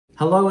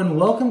Hello and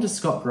welcome to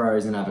Scott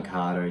Grows an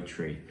Avocado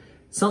Tree.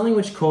 Something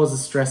which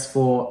causes stress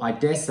for, I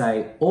dare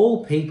say,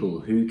 all people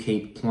who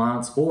keep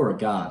plants or a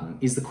garden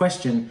is the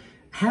question,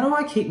 how do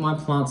I keep my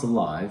plants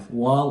alive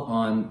while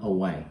I'm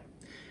away?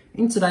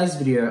 In today's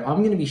video, I'm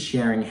going to be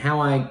sharing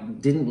how I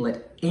didn't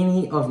let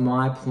any of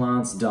my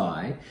plants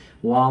die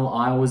while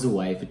I was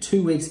away for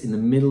 2 weeks in the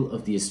middle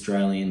of the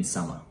Australian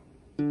summer.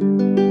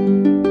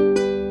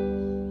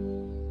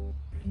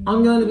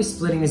 I'm going to be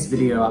splitting this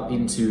video up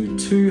into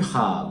two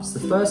halves. The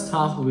first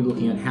half will be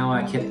looking at how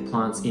I kept the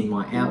plants in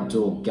my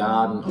outdoor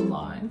garden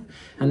alive,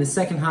 and the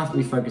second half will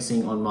be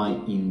focusing on my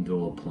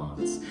indoor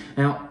plants.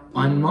 Now,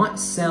 I might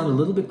sound a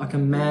little bit like a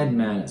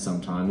madman at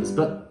sometimes,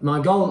 but my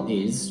goal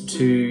is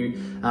to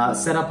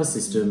set up a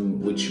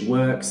system which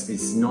works,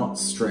 it's not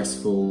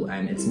stressful,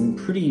 and it's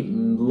pretty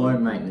low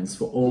maintenance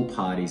for all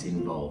parties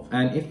involved.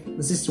 And if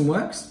the system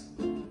works,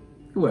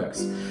 it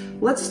works.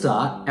 Let's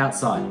start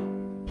outside.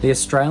 The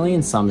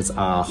Australian summers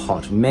are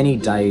hot, many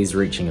days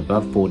reaching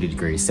above 40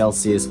 degrees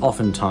Celsius,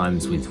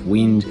 oftentimes with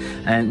wind,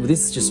 and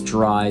this just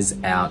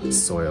dries out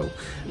soil.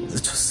 The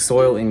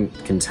soil in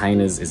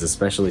containers is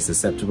especially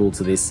susceptible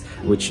to this,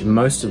 which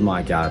most of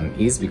my garden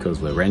is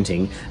because we're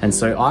renting, and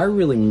so I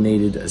really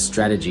needed a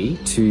strategy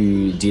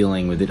to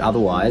dealing with it.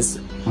 Otherwise,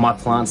 my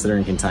plants that are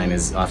in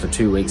containers after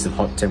 2 weeks of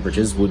hot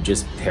temperatures would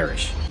just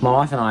perish. My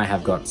wife and I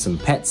have got some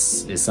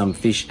pets, some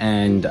fish,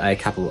 and a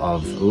couple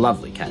of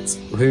lovely cats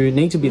who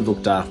need to be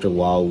looked after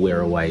while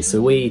we're away.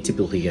 So we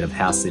typically get a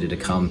house sitter to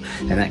come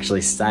and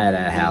actually stay at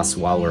our house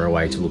while we're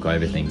away to look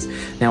over things.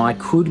 Now, I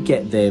could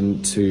get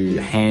them to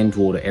hand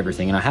water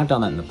everything, and I have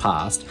done that in the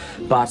past,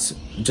 but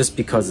just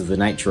because of the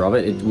nature of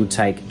it, it would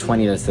take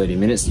 20 to 30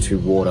 minutes to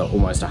water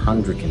almost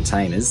 100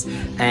 containers,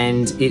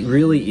 and it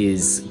really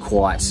is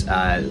quite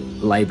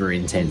labor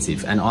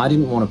intensive, and I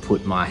didn't want to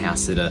put my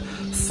house sitter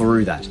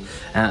through that,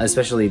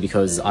 especially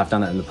because I've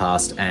done it in the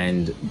past,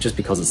 and just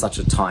because it's such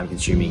a time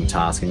consuming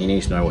task and you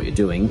need to know what you're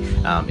doing,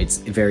 it's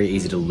very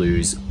easy to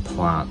lose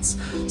plants.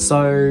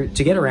 So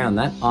to get around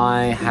that,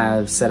 I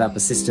have set up a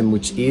system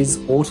which is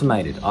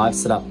automated. I've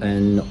set up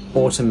an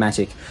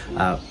automatic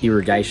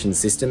irrigation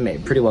system.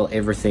 Pretty well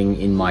everything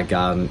in my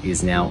garden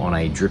is now on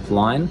a drip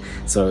line,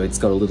 so it's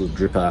got a little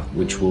dripper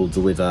which will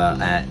deliver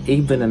an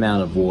even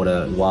amount of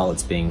water while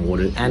it's being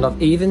watered, and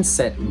I've even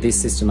set this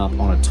system up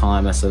on a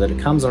timer so that it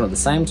comes on at the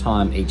same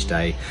time each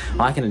day.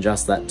 I can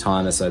adjust that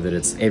timer so that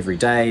it's every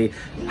day,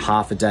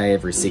 half a day,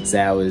 every 6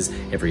 hours,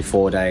 every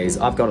 4 days.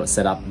 I've got it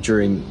set up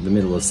during the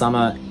middle of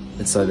summer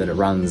so that it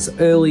runs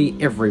early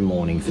every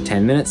morning for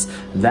 10 minutes.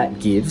 That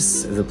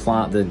gives the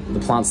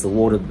plants the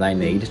water that they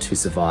need to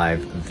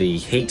survive the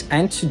heat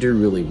and to do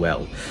really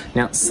well.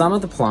 Now, some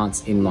of the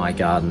plants in my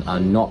garden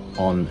are not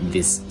on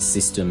this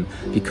system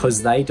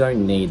because they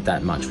don't need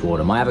that much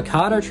water. My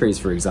avocado trees,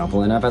 for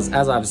example, and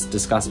as I've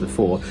discussed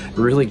before,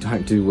 really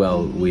don't do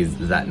well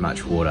with that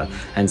much water.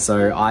 And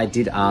so I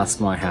did ask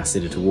my house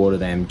sitter to water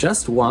them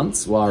just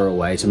once while we're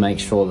away to make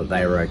sure that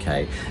they were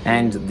okay.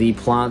 And the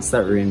plants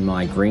that were in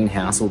my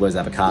greenhouse, all those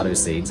avocado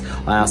seeds,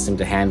 I asked him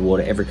to hand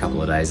water every couple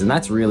of days, and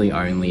that's really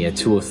only a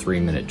 2 or 3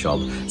 minute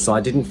job, so I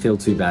didn't feel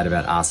too bad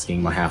about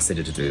asking my house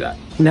sitter to do that.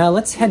 Now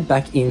let's head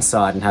back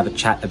inside and have a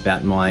chat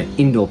about my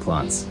indoor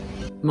plants.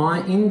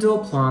 My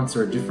indoor plants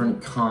are a different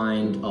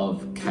kind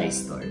of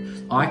case though.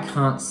 I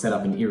can't set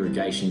up an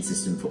irrigation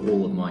system for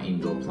all of my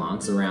indoor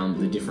plants around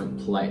the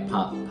different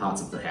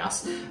parts of the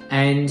house,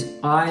 and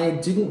I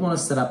didn't want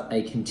to set up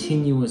a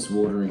continuous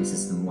watering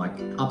system like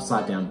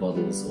upside down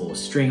bottles or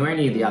string or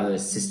any of the other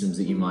systems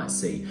that you might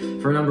see,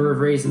 for a number of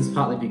reasons,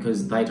 partly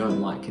because they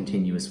don't like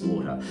continuous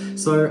water.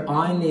 So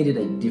I needed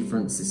a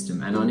different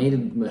system, and I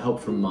needed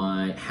help from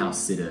my house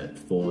sitter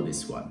for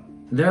this one.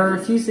 There are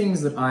a few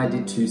things that I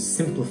did to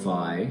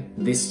simplify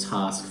this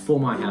task for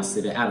my house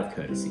sitter out of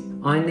courtesy.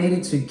 I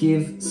needed to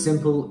give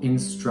simple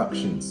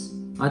instructions.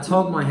 I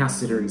told my house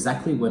sitter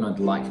exactly when I'd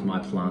like my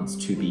plants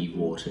to be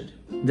watered.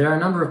 There are a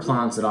number of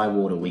plants that I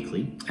water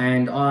weekly,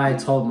 and I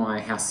told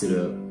my house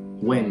sitter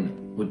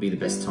when would be the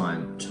best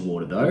time to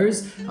water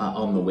those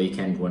on the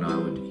weekend when I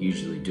would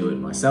usually do it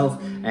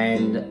myself,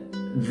 and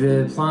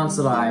the plants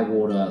that I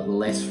water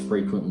less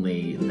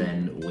frequently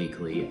than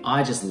weekly,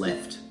 I just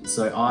left.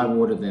 So I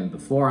watered them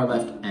before I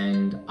left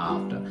and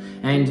after.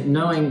 And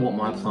knowing what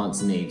my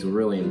plants' needs were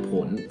really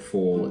important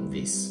for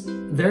this.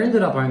 There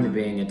ended up only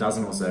being a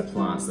dozen or so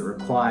plants that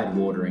required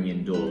watering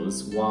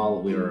indoors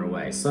while we were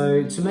away.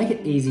 So to make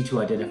it easy to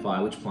identify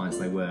which plants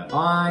they were,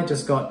 I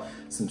just got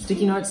some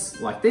sticky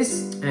notes like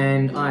this,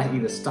 and I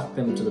either stuck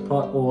them to the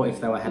pot, or if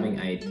they were having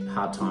a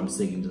hard time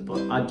sticking to the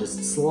pot, I'd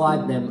just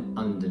slide them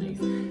underneath.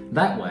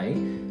 That way,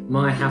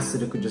 my house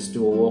sitter could just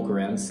do a walk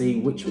around, see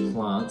which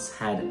plants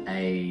had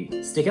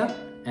a sticker,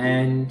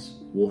 and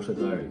water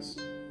those.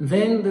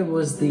 Then there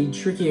was the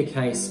trickier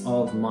case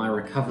of my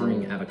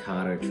recovering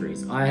avocado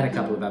trees. I had a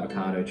couple of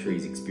avocado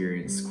trees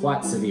experience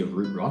quite severe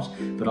root rot,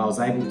 but I was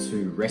able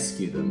to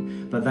rescue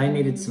them, but they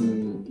needed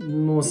some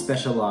more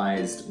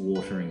specialised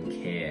watering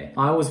care.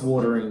 I was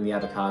watering the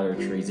avocado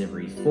trees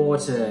every 4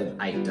 to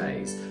 8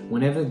 days,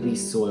 whenever the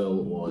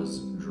soil was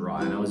dry.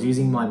 dry, and I was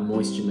using my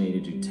moisture meter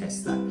to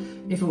test that.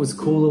 If it was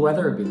cooler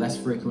weather, it'd be less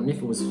frequent. If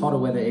it was hotter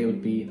weather, it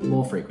would be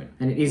more frequent.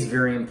 And it is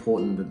very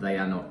important that they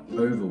are not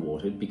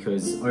overwatered,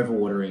 because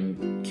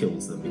overwatering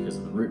kills them because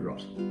of the root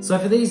rot. So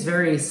for these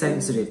very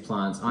sensitive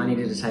plants, I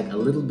needed to take a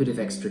little bit of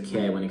extra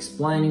care when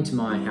explaining to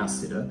my house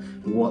sitter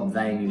what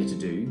they needed to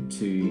do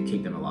to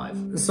keep them alive.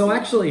 So I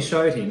actually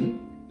showed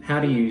him how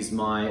to use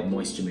my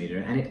moisture meter,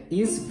 and it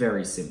is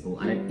very simple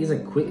and it is a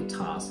quick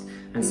task,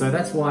 and so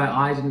that's why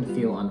I didn't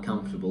feel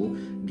uncomfortable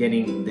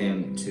getting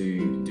them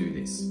to do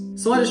this.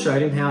 So I just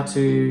showed him how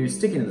to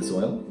stick it in the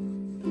soil,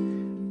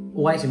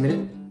 wait a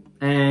minute,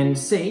 and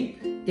see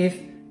if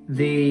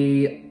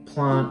the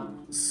plant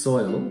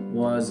soil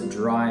was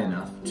dry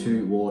enough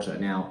to water.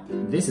 Now,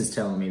 this is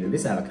telling me that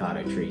this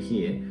avocado tree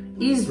here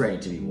is ready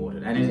to be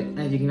watered,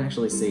 and you can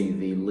actually see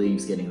the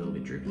leaves getting a little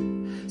bit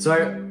droopy.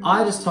 So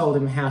I just told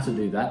him how to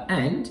do that,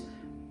 and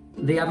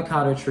the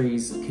avocado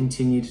trees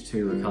continued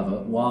to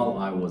recover while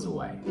I was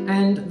away.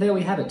 And there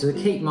we have it. To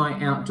keep my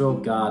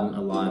outdoor garden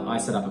alive, I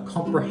set up a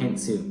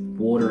comprehensive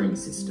watering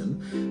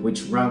system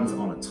which runs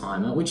on a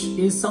timer, which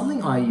is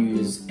something I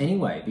use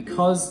anyway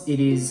because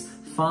it is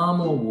far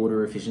more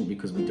water efficient,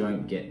 because we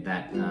don't get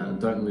that,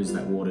 don't lose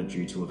that water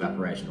due to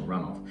evaporation or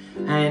runoff.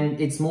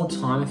 And it's more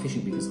time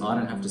efficient because I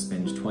don't have to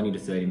spend 20 to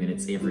 30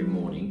 minutes every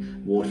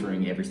morning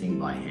watering everything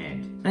by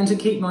hand. And to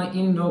keep my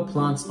indoor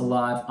plants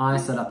alive, I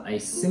set up a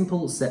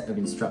simple set of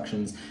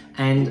instructions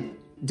and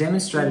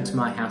demonstrated to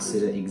my house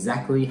sitter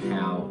exactly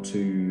how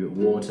to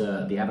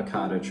water the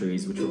avocado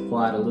trees, which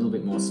required a little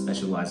bit more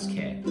specialized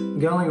care.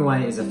 Going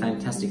away is a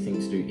fantastic thing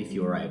to do if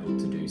you're able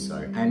to do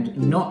so, and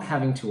not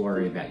having to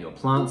worry about your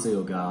plants or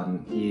your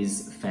garden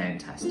is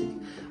fantastic.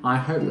 I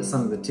hope that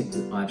some of the tips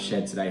that I've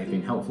shared today have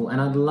been helpful, and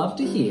I'd love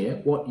to hear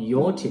what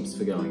your tips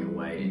for going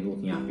away and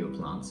looking after your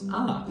plants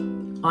are.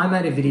 I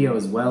made a video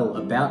as well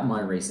about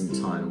my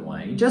recent time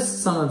away,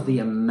 just some of the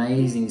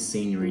amazing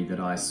scenery that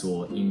I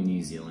saw in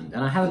New Zealand,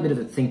 and I have a bit of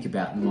a think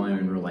about my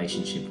own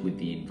relationship with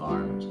the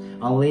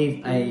environment. I'll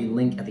leave a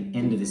link at the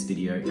end of this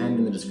video and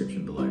in the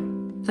description below.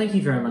 Thank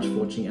you very much for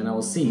watching, and I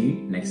will see you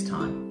next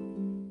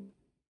time.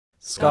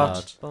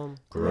 Scott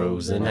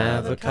grows an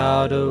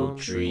avocado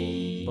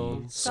tree.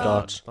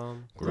 Scott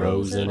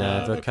grows an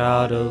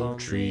avocado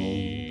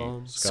tree.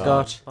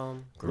 Scott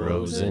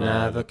grows an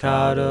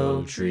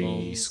avocado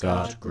tree.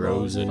 Scott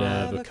grows an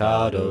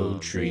avocado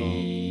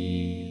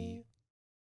tree.